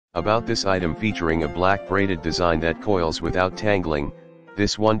About this item featuring a black braided design that coils without tangling.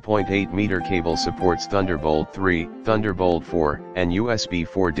 This 1.8 meter cable supports Thunderbolt 3, Thunderbolt 4, and USB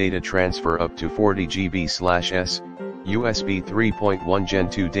 4 data transfer up to 40 GB/s, USB 3.1 Gen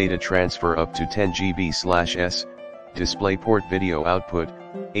 2 data transfer up to 10 GB/s, DisplayPort video output,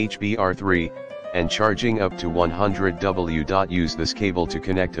 HBR3, and charging up to 100 W. Use this cable to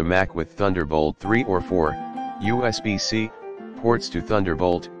connect a Mac with Thunderbolt 3 or 4, USB-C, ports to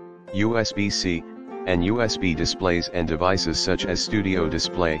Thunderbolt, USB-C, and USB displays and devices such as Studio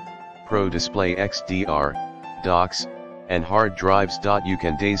Display, Pro Display XDR, docks, and hard drives. You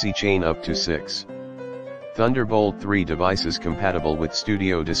can daisy chain up to 6 Thunderbolt 3 devices compatible with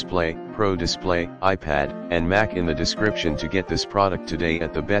Studio Display, Pro Display, iPad, and Mac in the description to get this product today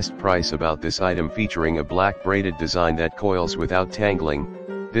at the best price. About this item featuring a black braided design that coils without tangling.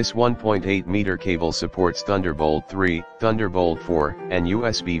 This 1.8 meter cable supports Thunderbolt 3, Thunderbolt 4, and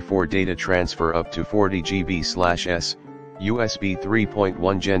USB 4 data transfer up to 40 GB/s, USB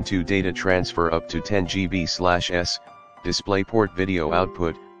 3.1 Gen 2 data transfer up to 10 GB/s, DisplayPort video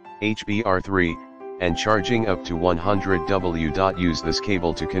output, HBR3, and charging up to 100 W. Use this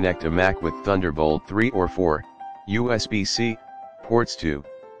cable to connect a Mac with Thunderbolt 3 or 4, USB-C, ports to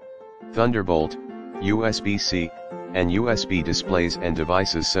Thunderbolt, USB-C, and USB displays and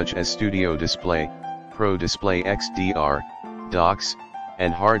devices such as Studio Display, Pro Display XDR, docks,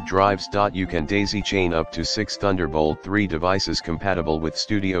 and hard drives. You can daisy chain up to 6 Thunderbolt 3 devices compatible with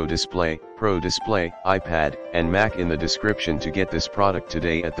Studio Display, Pro Display, iPad, and Mac in the description to get this product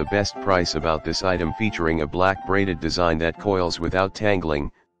today at the best price. About this item featuring a black braided design that coils without tangling.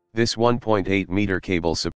 This 1.8 meter cable